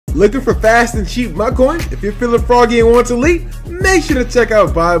Looking for fast and cheap mud coins? If you're feeling froggy and want to leap, make sure to check out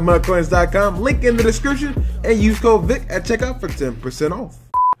buymudcoins.com. Link in the description and use code VIC at checkout for 10% off.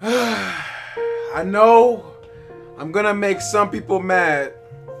 I know I'm gonna make some people mad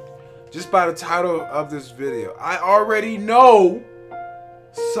just by the title of this video. I already know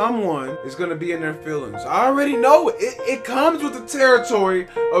someone is gonna be in their feelings. I already know it. It comes with the territory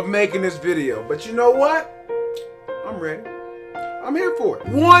of making this video. But you know what? I'm ready. I'm here for it.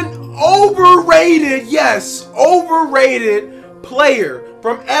 One overrated, yes, overrated player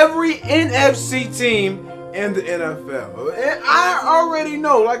from every NFC team in the NFL. And I already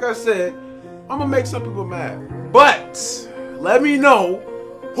know, like I said, I'm gonna make some people mad. But let me know,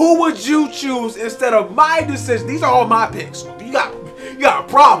 who would you choose instead of my decision? These are all my picks. You got a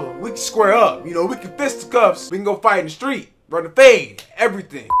problem, we can square up. You know, we can fisticuffs. We can go fight in the street, run the fade,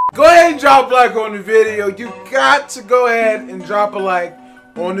 everything. Go ahead and drop a like on the video. You got to go ahead and drop a like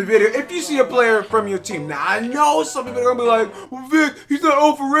on the video if you see a player from your team. Now, I know some people are gonna be like, well, Vic, he's not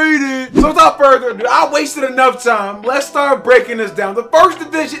overrated. So without further ado, I wasted enough time. Let's start breaking this down. The first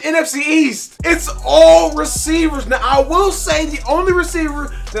division, NFC East, it's all receivers. Now, I will say the only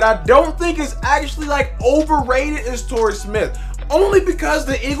receiver that I don't think is actually like overrated is Torrey Smith. Only because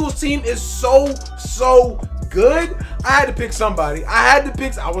the Eagles team is so good. I had to pick somebody. I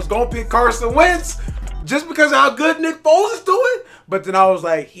was gonna pick Carson Wentz just because of how good Nick Foles is doing. But then I was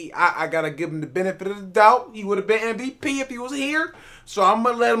like, I gotta give him the benefit of the doubt. He would have been MVP if he was here. So I'm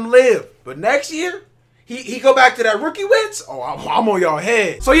gonna let him live. But next year, he go back to that rookie Wentz. Oh, I'm on y'all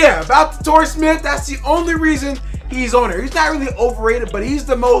head. So yeah, about the Torrey Smith, that's the only reason he's on there. He's not really overrated, but he's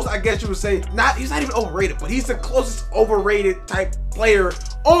the most, I guess you would say, he's not even overrated, but he's the closest overrated type player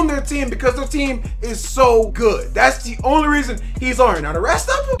on their team because their team is so good. That's the only reason he's on here. Now the rest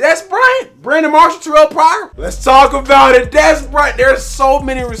of them, Des Bryant, Brandon Marshall, Terrell Pryor. Let's talk about it. Des Bryant, there's so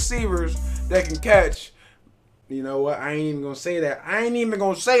many receivers that can catch. You know what? I ain't even gonna say that. I ain't even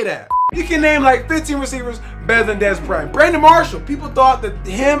gonna say that. You can name like 15 receivers better than Des Bryant. Brandon Marshall, people thought that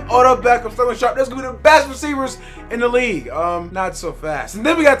him, Odell Beckham, Sterling Sharp, that's gonna be the best receivers in the league. Not so fast. And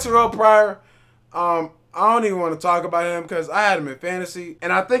then we got Terrell Pryor. I don't even want to talk about him because I had him in fantasy.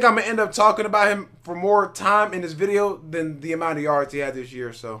 And I think I'm gonna end up talking about him for more time in this video than the amount of yards he had this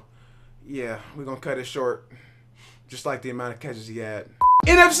year. So yeah, we're gonna cut it short. Just like the amount of catches he had.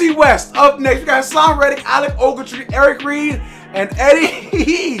 NFC West, up next, we got Hassan Reddick, Alec Ogletree, Eric Reed, and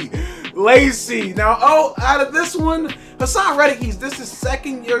Eddie Lacy. Now, out of this one, Hassan Reddick, this is his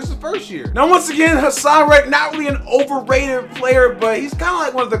second year, this is his first year. Now, once again, Hassan Reddick, not really an overrated player, but he's kind of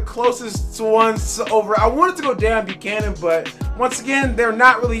like one of the closest ones to I wanted to go Dan Buchanan, but once again, they're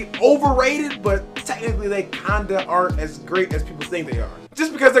not really overrated, but technically they kinda aren't as great as people think they are.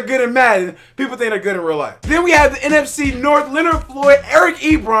 Just because they're good in Madden, people think they're good in real life. Then we have the NFC North, Leonard Floyd, Eric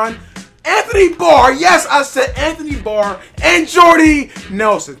Ebron, Anthony Barr, yes, I said Anthony Barr, and Jordy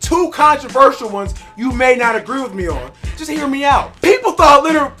Nelson. Two controversial ones you may not agree with me on. Just hear me out. People thought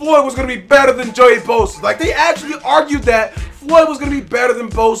Leonard Floyd was going to be better than Joey Bosa. Like, they actually argued that Floyd was going to be better than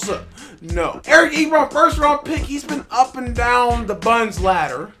Bosa. No. Eric Ebron, first round pick, he's been up and down the buns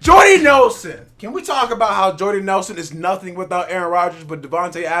ladder. Jordy Nelson. Can we talk about how Jordy Nelson is nothing without Aaron Rodgers, but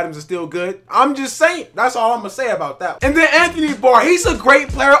Devontae Adams is still good? I'm just saying. That's all I'm going to say about that. And then Anthony Barr, he's a great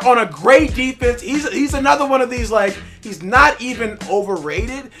player on a great defense. He's another one of these, like, he's not even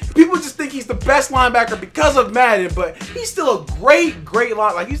overrated. People just think he's the best linebacker because of Madden, but he's still a great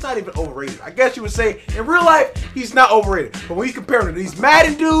linebacker. Like, he's not even overrated. I guess you would say in real life, he's not overrated. But when you compare him to these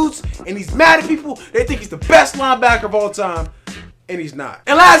Madden dudes and these Madden people, they think he's the best linebacker of all time. And he's not.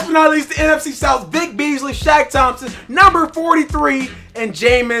 And last but not least, the NFC South, Vic Beasley, Shaq Thompson, number 43, and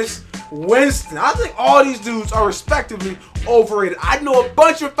Jameis Winston. I think all these dudes are respectively overrated. I know a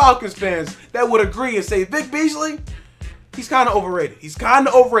bunch of Falcons fans that would agree and say Vic Beasley, he's kind of overrated. He's kind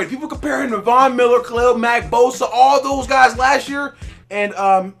of overrated. People compare him to Von Miller, Khalil Mack, Bosa, all those guys last year, and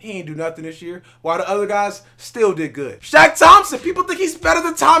he ain't do nothing this year, while the other guys still did good. Shaq Thompson, people think he's better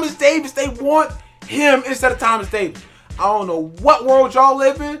than Thomas Davis. They want him instead of Thomas Davis. I don't know what world y'all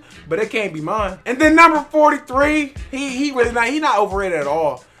live in, but it can't be mine. And then number 43, he not overrated at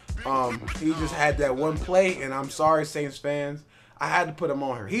all. He just had that one play, and I'm sorry, Saints fans, I had to put him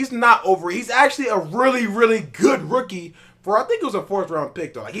on here. He's not overrated. He's actually a really good rookie for, I think it was a 4th round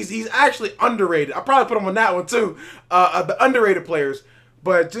pick though. Like he's actually underrated. I probably put him on that one too. The underrated players,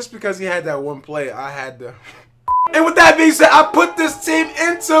 but just because he had that one play, I had to. And with that being said, I put this team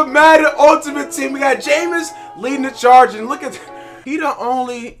into Madden Ultimate Team. We got Jameis leading the charge, and look at he the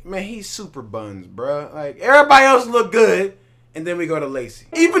only man. He's super buns, bruh. Like everybody else look good, and then we go to Lacy.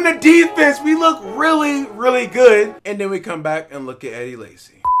 Even the defense, we look really good, and then we come back and look at Eddie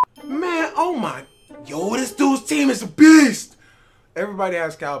Lacy. Man, oh my. Yo, this dude's team is a beast. Everybody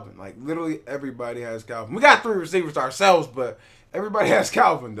has Calvin. Like, literally everybody has Calvin. We got 3 receivers ourselves, but everybody has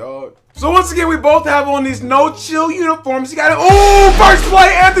Calvin, dog. So once again, we both have on these no-chill uniforms. He got it. Oh, first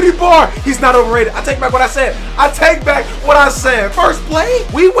play, Anthony Barr. He's not overrated. I take back what I said. I take back what I said. First play,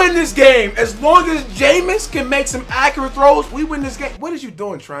 we win this game. As long as Jameis can make some accurate throws, we win this game. What is you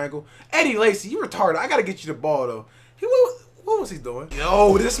doing, Triangle? Eddie Lacy, you retarded. I got to get you the ball, though. What was he doing?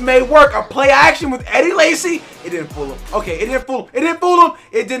 Yo, this may work. A play action with Eddie Lacy. It didn't fool him. Okay, it didn't fool him. It didn't fool him.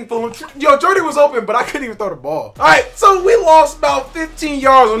 It didn't fool him. Yo, Jordy was open, but I couldn't even throw the ball. All right, so we lost about 15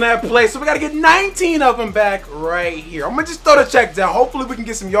 yards on that play, so we got to get 19 of them back right here. I'm going to just throw the check down. Hopefully, we can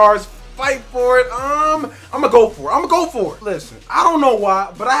get some yards. Fight for it. I'm going to go for it. I'm going to go for it. Listen, I don't know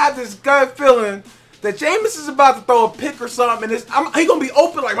why, but I have this gut feeling that Jameis is about to throw a pick or something. And he's going to be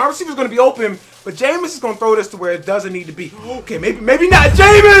open. Like, my receiver's going to be open. But Jameis is going to throw this to where it doesn't need to be. Okay, maybe not.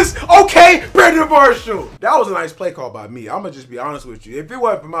 Jameis! Okay, Brandon Marshall. That was a nice play call by me. I'm going to just be honest with you. If it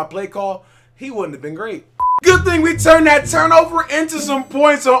wasn't for my play call, he wouldn't have been great. Good thing we turned that turnover into some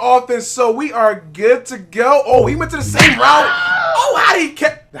points on offense, so we are good to go. Oh, he went to the same route. Oh, how did he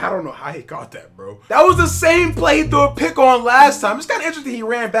catch? I don't know how he caught that, bro. That was the same play he threw a pick on last time. It's kind of interesting he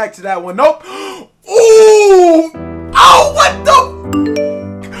ran back to that one. Nope. Ooh! Oh, what the?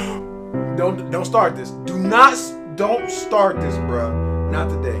 Don't start this. Don't start this, bro. Not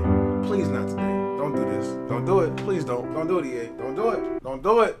today. Please, not today. Don't do this. Don't do it. Please don't. Don't do it, EA. Don't do it. Don't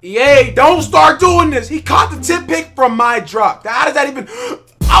do it. EA, don't start doing this. He caught the tip pick from my drop. How does that even?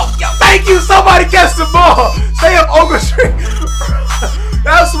 Oh, yo, thank you. Somebody catch the ball. Stay up, Ogletree.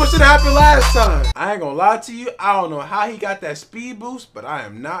 That's what should happen last time. I ain't gonna lie to you. I don't know how he got that speed boost, but I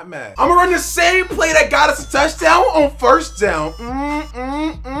am not mad. I'm gonna run the same play that got us a touchdown on first down.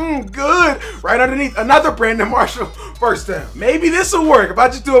 Good. Right underneath another Brandon Marshall first down. Maybe this will work. If I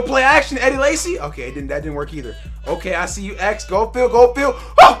just do a play action, Eddie Lacy. Okay, that didn't work either. Okay, I see you, X. Go field, go field.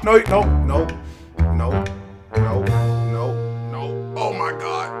 Oh, no. Oh my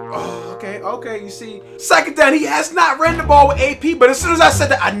God. Oh, okay, you see. Second down, he has not ran the ball with AP, but as soon as I said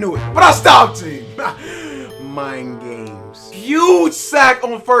that, I knew it. But I stopped him. Mind games. Huge sack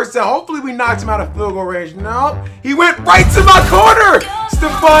on first down. Hopefully we knocked him out of field goal range. No, he went right to my corner.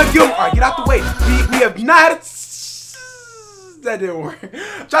 Stephon Gilmore. All right, get out the way. We have not. That didn't work.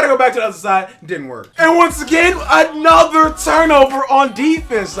 Try to go back to the other side. Didn't work. And once again, another turnover on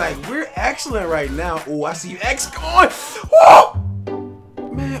defense. Like, we're excellent right now. Oh, I see you, X. Come on. Whoa!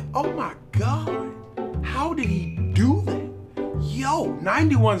 Man, oh my God. How did he do that? Yo,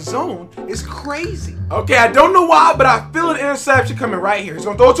 91 zone is crazy. Okay, I don't know why, but I feel an interception coming right here. He's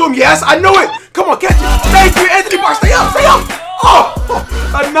going to throw it to him. Yes, I knew it. Come on, catch it. Thank you, Anthony Barr. Stay up, stay up. Oh,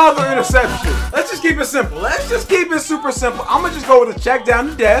 another interception. Let's just keep it simple. Let's just keep it super simple. I'm going to just go with a check down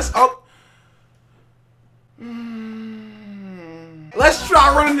the desk. Oh. Let's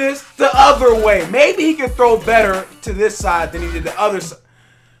try running this the other way. Maybe he can throw better to this side than he did the other side.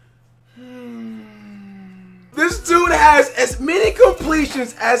 This dude has as many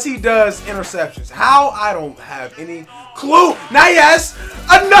completions as he does interceptions. How? I don't have any clue. Now he has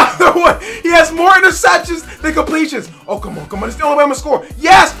another one. He has more interceptions than completions. Oh, come on, come on. It's the only way I'm going to score.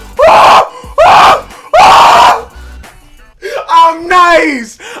 Yes. Oh, oh, oh. I'm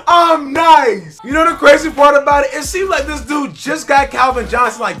nice. I'm nice. You know the crazy part about it? It seems like this dude just got Calvin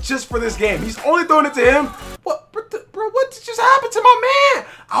Johnson, like, just for this game. He's only throwing it to him. What, bro, what just happened to my man?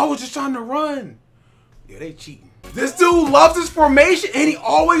 I was just trying to run. Yeah, they cheating. This dude loves his formation, and he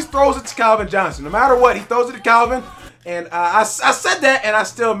always throws it to Calvin Johnson. No matter what, he throws it to Calvin. And I said that, and I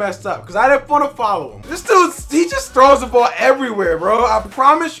still messed up because I didn't want to follow him. This dude, he just throws the ball everywhere, bro. I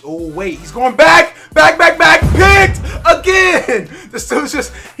promise. Oh, wait. He's going back. Picked again. This dude's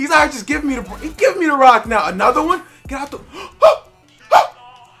just, he's not just giving me the rock now. Another one. Get out the...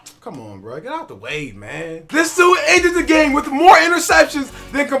 Come on, bro. Get out the way, man. This dude ended the game with more interceptions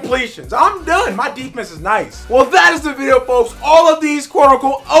than completions. I'm done. My defense is nice. Well, that is the video, folks. All of these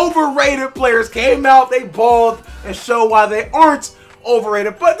quote-unquote overrated players came out, they balled, and show why they aren't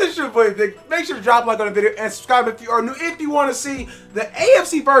overrated. But this is your boy Vic. Make sure to drop a like on the video and subscribe if you are new. If you want to see the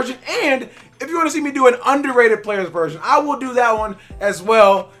AFC version and if you want to see me do an underrated players version, I will do that one as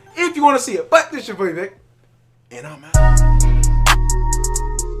well if you want to see it. But this is your boy Vic, and I'm out.